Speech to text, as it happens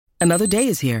Another day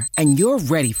is here, and you're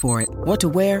ready for it. What to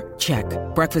wear? Check.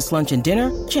 Breakfast, lunch, and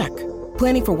dinner? Check.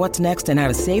 Planning for what's next and how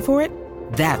to save for it?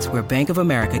 That's where Bank of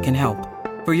America can help.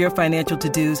 For your financial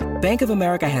to-dos, Bank of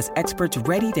America has experts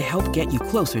ready to help get you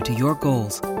closer to your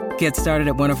goals. Get started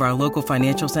at one of our local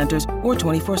financial centers or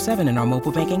 24/7 in our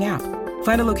mobile banking app.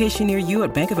 Find a location near you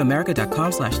at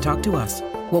bankofamerica.com/talktous.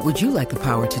 What would you like the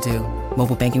power to do?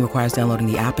 Mobile banking requires downloading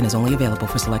the app and is only available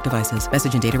for select devices.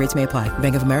 Message and data rates may apply.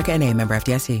 Bank of America N.A., member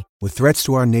FDIC. With threats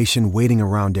to our nation waiting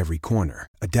around every corner,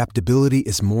 adaptability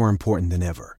is more important than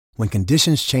ever. When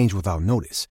conditions change without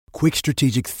notice, quick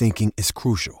strategic thinking is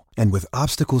crucial. And with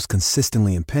obstacles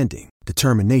consistently impending,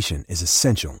 determination is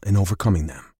essential in overcoming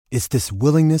them. It's this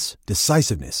willingness,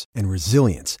 decisiveness, and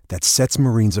resilience that sets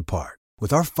Marines apart.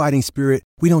 With our fighting spirit,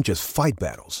 we don't just fight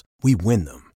battles, we win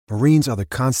them. Marines are the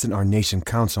constant our nation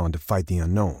counts on to fight the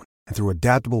unknown. And through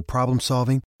adaptable problem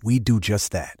solving, we do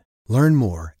just that. Learn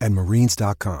more at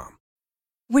marines.com.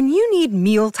 When you need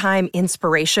mealtime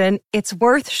inspiration, it's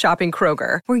worth shopping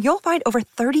Kroger, where you'll find over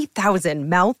 30,000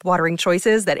 mouth-watering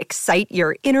choices that excite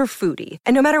your inner foodie.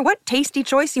 And no matter what tasty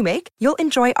choice you make, you'll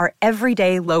enjoy our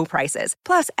everyday low prices,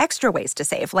 plus extra ways to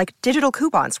save, like digital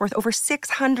coupons worth over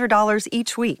 $600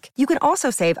 each week. You can also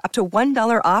save up to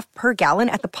 $1 off per gallon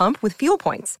at the pump with fuel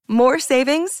points. More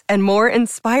savings and more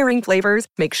inspiring flavors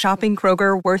make shopping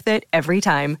Kroger worth it every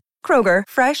time. Kroger,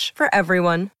 fresh for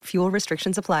everyone. Fuel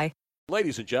restrictions apply.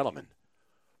 Ladies and gentlemen,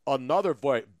 another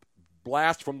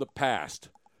blast from the past.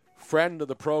 Friend of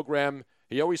the program.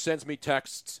 He always sends me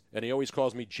texts, and he always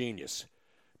calls me genius.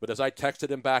 But as I texted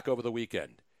him back over the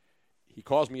weekend, he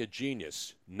calls me a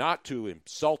genius, not to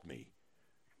insult me,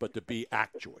 but to be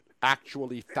accurate,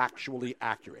 actually factually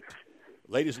accurate.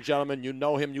 Ladies and gentlemen, you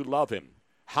know him, you love him.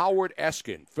 Howard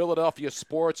Eskin, Philadelphia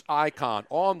sports icon,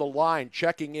 on the line,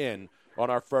 checking in on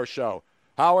our first show.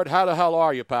 Howard, how the hell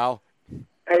are you, pal?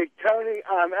 Hey, Tony,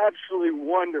 I'm absolutely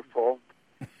wonderful.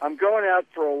 I'm going out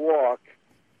for a walk,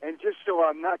 and just so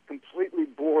I'm not completely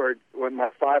bored with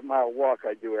my 5-mile walk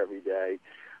I do every day,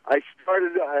 I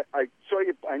saw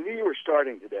you. I knew you were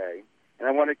starting today, and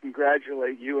I want to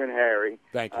congratulate you and Harry.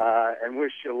 Thank you. And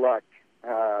wish you luck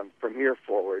from here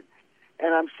forward.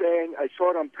 And I'm saying I saw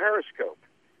it on Periscope,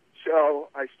 so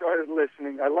I started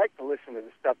listening. I like to listen to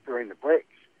the stuff during the breaks.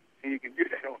 You can do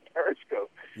that on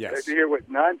Periscope. Yes. To hear what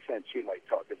nonsense you might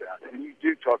talk about. And you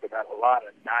do talk about a lot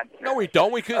of nonsense. No, we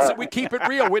don't. We keep it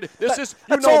real.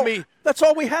 Me. That's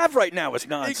all we have right now is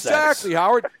nonsense. Exactly,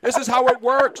 Howard. This is how it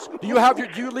works. Do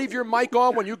you leave your mic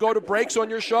on when you go to breaks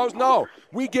on your shows? No.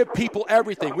 We give people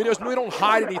everything. We don't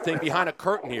hide anything behind a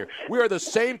curtain here. We are the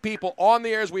same people on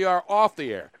the air as we are off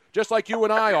the air, just like you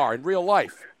and I are in real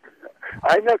life.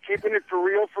 I know, keeping it for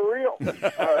real, for real.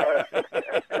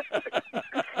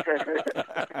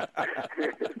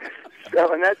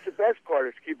 And that's the best part,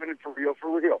 is keeping it for real,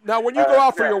 for real. Now, when you go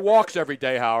out for your walks every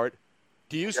day, Howard,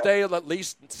 do you stay at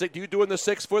least, do you doing the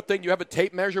 6-foot thing? Do you have a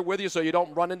tape measure with you so you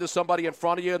don't run into somebody in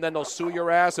front of you and then they'll sue your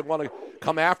ass and want to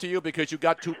come after you because you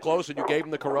got too close and you gave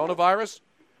them the coronavirus?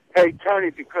 Hey, Tony,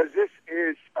 because this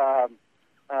is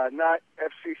not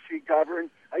FCC governed,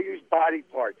 I use body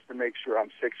parts to make sure I'm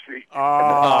 6 feet.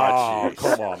 Oh,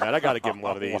 come on, man. I got to give him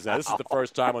one of these. Now, this is the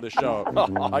first time on the show.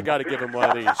 I got to give him one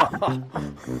of these.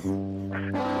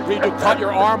 You do cut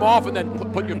your arm off and then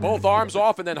put your both arms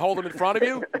off and then hold them in front of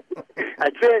you?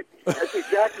 That's it. That's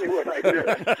exactly what I do.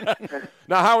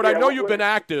 Now, Howard, I know you've been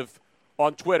active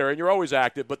on Twitter, and you're always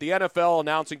active, but the NFL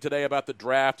announcing today about the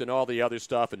draft and all the other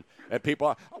stuff, and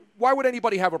people, why would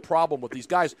anybody have a problem with these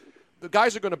guys? The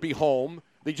guys are going to be home.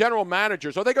 The general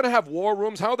managers, are they going to have war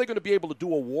rooms? How are they going to be able to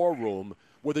do a war room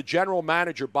with a general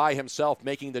manager by himself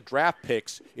making the draft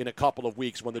picks in a couple of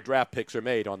weeks when the draft picks are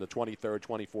made on the 23rd,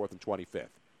 24th, and 25th?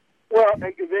 Well,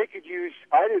 they could use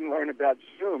 – I didn't learn about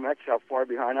Zoom. That's how far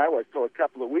behind I was till a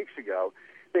couple of weeks ago.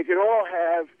 They could all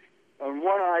have on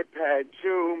one iPad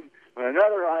Zoom, on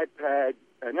another iPad,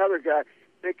 another guy.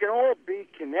 They can all be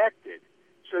connected.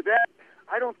 So that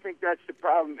 – I don't think that's the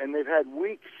problem. And they've had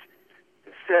weeks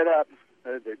to set up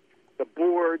the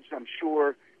boards. I'm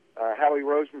sure Howie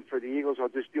Roseman for the Eagles, I'll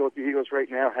just deal with the Eagles right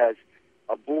now, has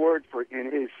a board for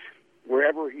in his –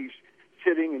 wherever he's –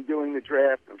 sitting and doing the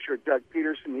draft. I'm sure Doug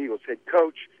Peterson, the Eagles head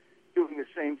coach, doing the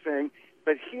same thing.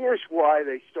 But here's why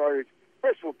they started.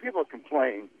 First of all, people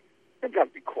complain. They got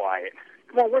to be quiet.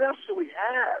 Come on, what else do we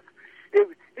have?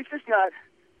 It's just not,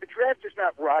 the draft is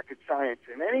not rocket science.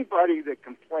 And anybody that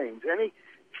complains, any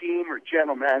team or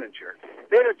general manager,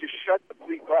 they don't just shut the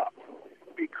bleep up,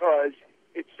 because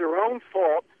it's their own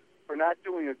fault for not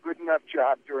doing a good enough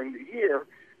job during the year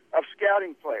of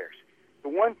scouting players. The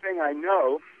one thing I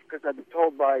know, because I've been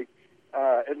told by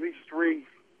at least 3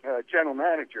 general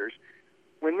managers,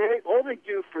 when all they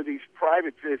do for these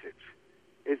private visits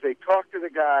is they talk to the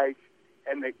guys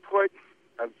and they put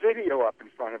a video up in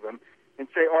front of them and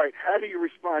say, all right, how do you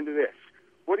respond to this?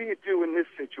 What do you do in this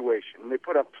situation? And they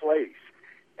put up plays.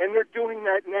 And they're doing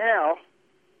that now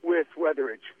with whether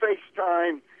it's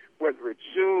FaceTime, whether it's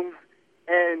Zoom,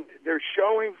 and they're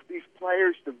showing these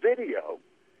players the video,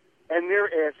 and they're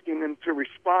asking them to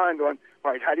respond on,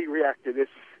 all right, how do you react to this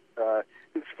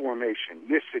formation,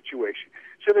 this situation?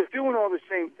 So they're doing all the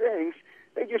same things.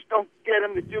 They just don't get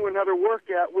them to do another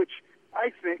workout, which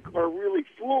I think are really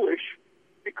foolish,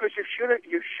 because you should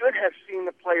have seen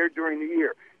the player during the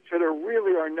year. So there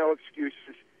really are no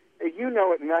excuses. You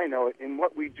know it and I know it. In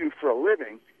what we do for a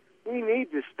living, we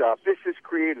need this stuff. This has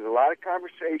created a lot of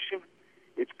conversation.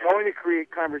 It's going to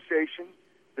create conversation.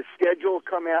 The schedule will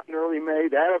come out in early May.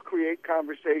 That'll create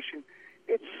conversation.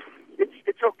 It's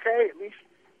okay. At least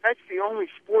that's the only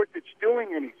sport that's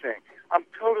doing anything. I'm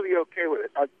totally okay with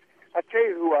it. I'll tell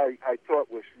you who I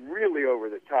thought was really over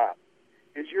the top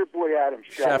is your boy Adam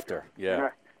Schefter. Yeah.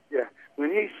 Yeah.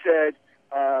 When he said,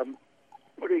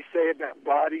 what did he say about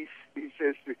bodies? He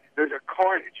says there's a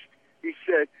carnage. He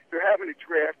said they're having a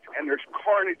draft and there's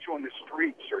carnage on the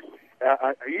streets. Or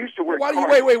I used to work.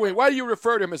 Wait. Why do you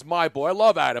refer to him as my boy? I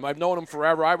love Adam. I've known him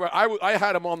forever. I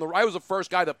had him on the. I was the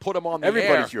first guy that put him on the air.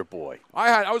 Everybody's your boy.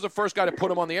 I was the first guy to put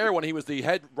him on the air when he was the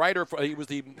head writer. He was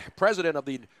the president of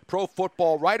the Pro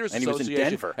Football Writers Association. And he was in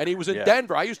Denver. And he was in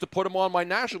Denver. I used to put him on my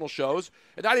national shows,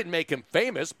 and I didn't make him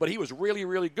famous, but he was really,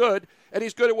 really good, and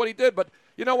he's good at what he did. But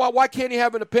you know what? Why can't he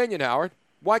have an opinion, Howard?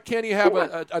 Why can't he have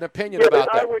an opinion about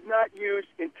that? I would not use,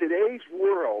 in today's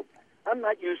world, I'm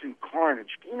not using carnage.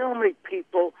 Do you know how many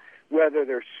people, whether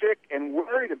they're sick and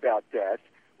worried about death,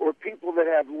 or people that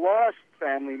have lost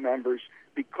family members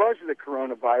because of the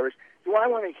coronavirus, do I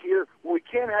want to hear, well, we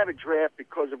can't have a draft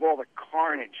because of all the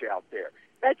carnage out there?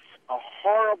 That's a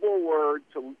horrible word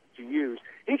to use.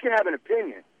 He can have an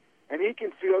opinion, and he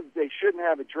can feel that they shouldn't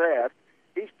have a draft.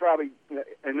 He's probably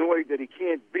annoyed that he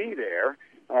can't be there.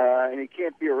 And he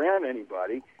can't be around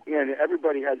anybody. And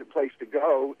everybody has a place to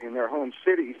go in their home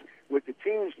cities with the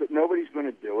teams, but nobody's going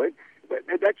to do it. But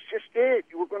that's just it.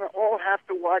 We're going to all have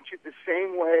to watch it the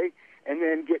same way and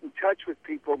then get in touch with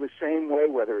people the same way,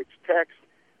 whether it's text,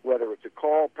 whether it's a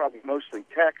call, probably mostly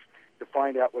text, to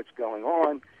find out what's going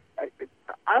on.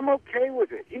 I'm okay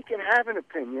with it. He can have an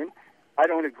opinion. I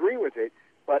don't agree with it,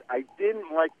 but I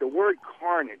didn't like the word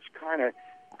carnage kind of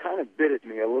bit at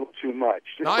me a little too much.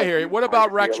 I hear you. What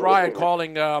about Rex Ryan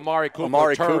calling Amari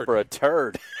Cooper a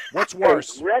turd? What's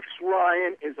worse? Rex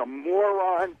Ryan is a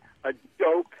moron, a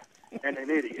dope, and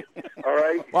an idiot. All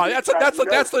right. Well, that's the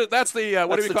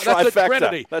what do we call? That's the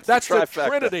Trinity. That's the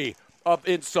Trinity of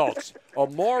insults. A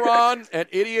moron, an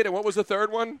idiot, and what was the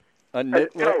third one? A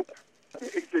dope.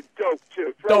 He's a dope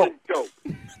too. Dope.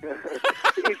 He's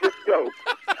a dope.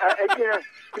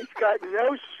 He's got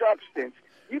no substance.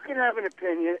 You can have an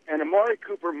opinion, and Amari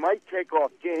Cooper might take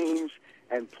off games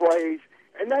and plays,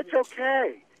 and that's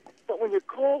okay. But when you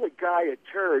call a guy a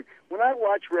turd, when I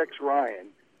watch Rex Ryan,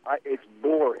 it's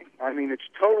boring. I mean, it's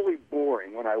totally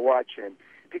boring when I watch him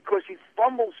because he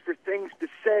fumbles for things to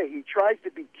say. He tries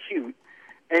to be cute,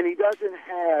 and he doesn't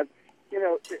have,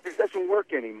 it doesn't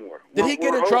work anymore. Did he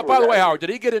get in trouble? By the way, Howard, did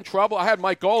he get in trouble? I had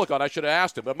Mike Golick on. I should have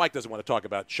asked him, but Mike doesn't want to talk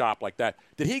about Chop like that.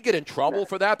 Did he get in trouble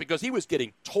for that? Because he was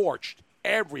getting torched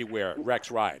everywhere,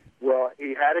 Rex Ryan. Well,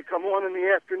 he had to come on in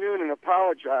the afternoon and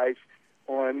apologize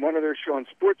on one of their shows on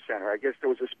SportsCenter. I guess there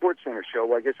was a SportsCenter show.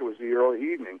 Well, I guess it was the early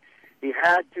evening. He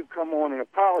had to come on and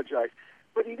apologize,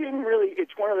 but he didn't really.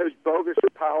 It's one of those bogus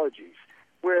apologies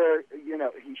where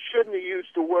he shouldn't have used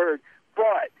the word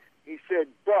but. He said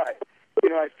but.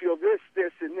 I feel this,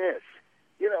 and this.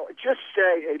 Just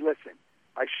say, hey, listen,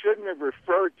 I shouldn't have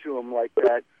referred to him like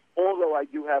that. Although I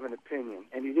do have an opinion,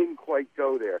 and he didn't quite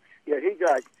go there. Yeah,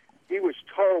 he was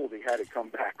told he had to come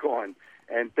back on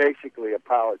and basically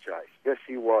apologize. Yes,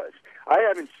 he was. I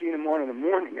haven't seen him on in the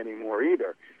morning anymore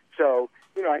either. So,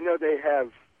 I know they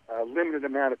have a limited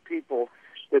amount of people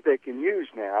that they can use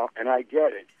now, and I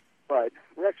get it. But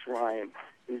Rex Ryan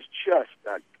is just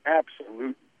an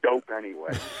absolute dope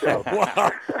anyway. So.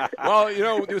 Well,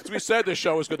 we said the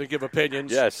show was going to give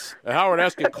opinions. Yes. Howard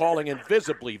Eskin calling in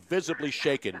visibly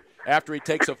shaken after he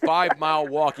takes a 5-mile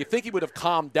walk. You think he would have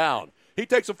calmed down. He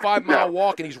takes a 5-mile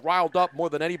walk, and he's riled up more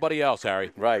than anybody else,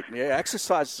 Harry. Right. Yeah,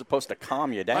 exercise is supposed to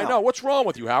calm you down. I know. What's wrong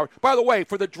with you, Howard? By the way,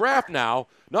 for the draft now,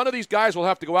 none of these guys will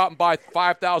have to go out and buy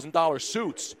 $5,000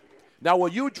 suits. Now, will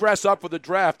you dress up for the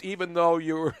draft even though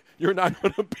you're not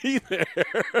going to be there?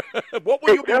 What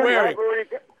will you be wearing?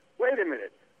 Wait a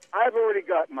minute. I've already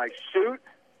got my suit,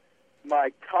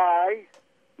 my tie,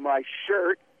 my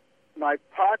shirt, my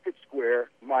pocket square,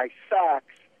 my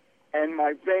socks, and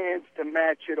my Vans to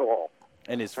match it all.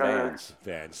 And his Vans.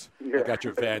 Vans. Yeah. I got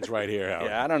your Vans right here,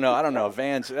 Howard. Yeah, I don't know.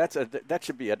 Vans, that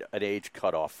should be an age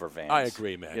cutoff for Vans. I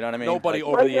agree, man. You know what I mean? Nobody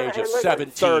over the age of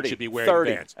 17 should be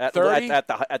wearing Vans. 30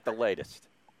 at the latest.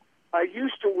 I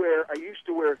used to wear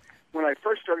when I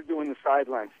first started doing the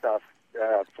sideline stuff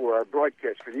for our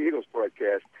broadcast, for the Eagles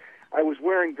broadcast. I was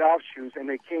wearing golf shoes, and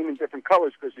they came in different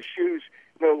colors because the shoes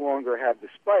no longer have the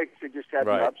spikes. They just have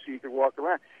them up so you can walk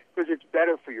around because it's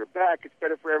better for your back. It's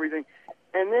better for everything.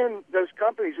 And then those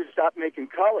companies just stopped making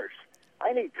colors.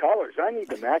 I need colors. I need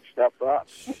to match stuff up.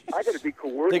 I got to be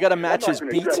coordinated. They got to match his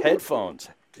Beats headphones.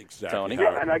 Exactly. Tony.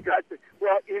 Yeah, and I got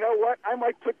well, you know what? I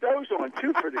might put those on,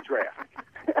 too, for the draft.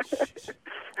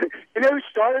 You know who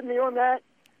started me on that?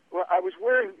 Well, I was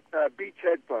wearing Beats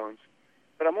headphones,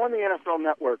 but I'm on the NFL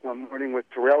Network one morning with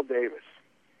Terrell Davis,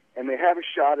 and they have a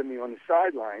shot of me on the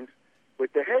sidelines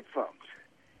with the headphones.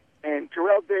 And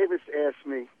Terrell Davis asked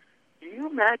me, do you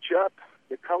match up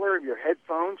the color of your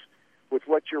headphones with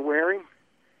what you're wearing?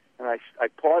 And I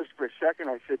paused for a second.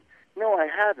 I said, no, I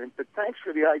haven't, but thanks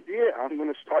for the idea. I'm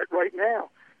going to start right now.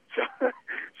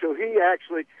 So he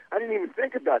actually, I didn't even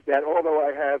think about that, although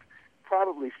I have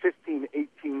probably 15,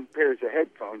 18 pairs of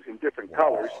headphones in different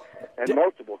colors and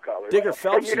multiple colors. Digger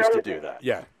Phelps used to do that.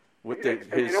 Yeah. With his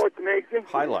you know what's amazing?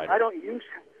 Highlighter. I don't use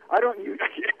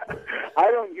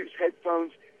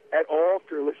headphones at all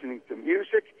for listening to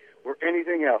music or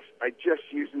anything else. I just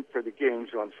use them for the games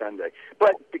on Sunday.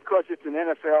 But because it's an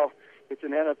NFL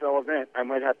event, I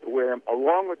might have to wear them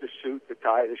along with the suit, the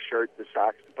tie, the shirt, the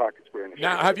socks, the pocket square, and the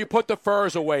Now, shirt. have you put the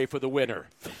furs away for the winter?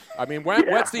 I mean,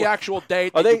 when's the actual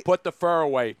date that you put the fur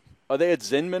away? Are they at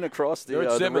Zinman across the They're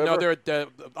at Zinman. the river? No, they're at.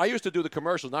 I used to do the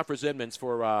commercials, not for Zinman's,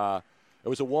 for it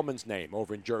was a woman's name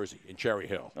over in Jersey, in Cherry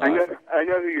Hill. I know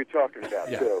who you're talking about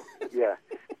too. Yeah,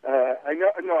 I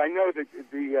know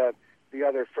the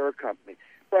other fur company,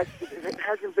 but it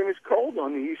hasn't been as cold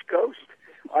on the East Coast.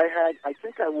 I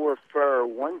think I wore fur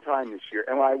one time this year,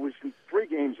 and I was in 3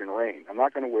 games in rain. I'm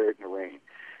not going to wear it in the rain.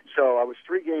 So I was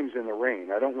 3 games in the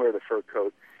rain. I don't wear the fur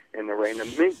coat in the rain, the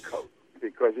mink coat,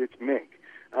 because it's mink.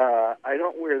 I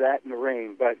don't wear that in the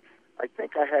rain, but I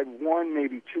think I had 1,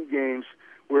 maybe 2 games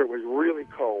where it was really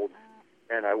cold,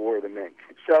 and I wore the mink.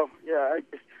 So, yeah, I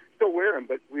still wear them,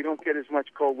 but we don't get as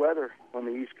much cold weather on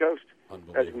the East Coast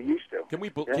as we used to.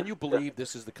 Can you believe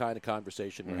this is the kind of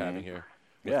conversation we're having here?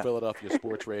 With Philadelphia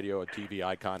sports radio and TV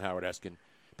icon Howard Eskin.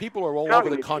 People are all over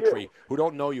the country who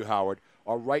don't know you, Howard,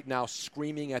 are right now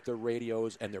screaming at their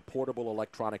radios and their portable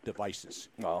electronic devices.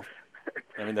 Well,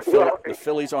 I mean, the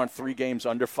Phillies aren't 3 games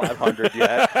under 500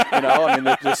 yet. You know, I mean,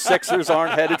 the Sixers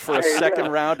aren't headed for a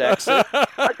second-round exit.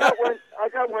 I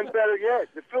got one better yet.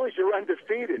 The Phillies are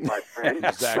undefeated, my friend.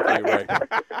 Exactly right.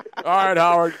 All right,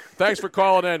 Howard. Thanks for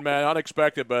calling in, man.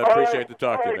 Unexpected, but I appreciate the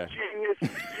talk to you, man.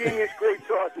 Genius. Great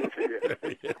talking to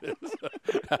you.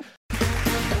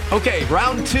 Okay,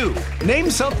 round 2. Name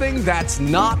something that's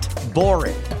not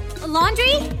boring. A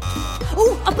laundry?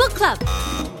 Ooh, a book club.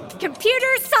 Computer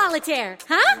solitaire,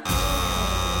 huh?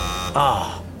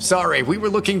 Ah, sorry. We were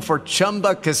looking for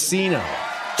Chumba Casino.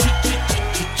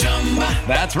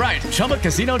 That's right.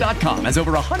 ChumbaCasino.com has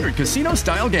over 100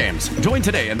 casino-style games. Join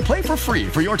today and play for free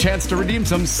for your chance to redeem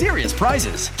some serious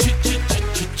prizes.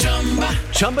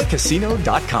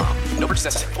 ChumbaCasino.com. No purchase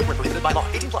necessary. Void where prohibited by law.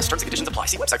 18+. Terms and conditions apply.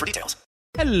 See website for details.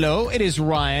 Hello, it is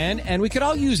Ryan, and we could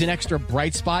all use an extra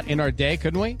bright spot in our day,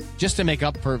 couldn't we? Just to make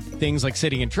up for things like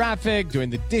sitting in traffic, doing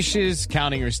the dishes,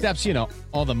 counting your steps, you know,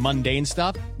 all the mundane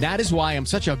stuff. That is why I'm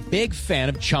such a big fan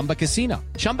of Chumba Casino.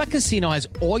 Chumba Casino has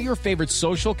all your favorite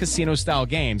social casino-style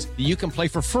games that you can play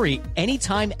for free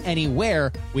anytime,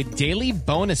 anywhere with daily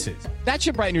bonuses. That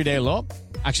should brighten your day a little.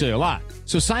 Actually, a lot.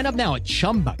 So sign up now at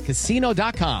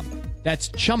ChumbaCasino.com. That's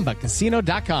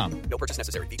ChumbaCasino.com. No purchase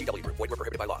necessary. VGW Group. Void where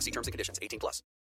prohibited by law. See terms and conditions. 18+.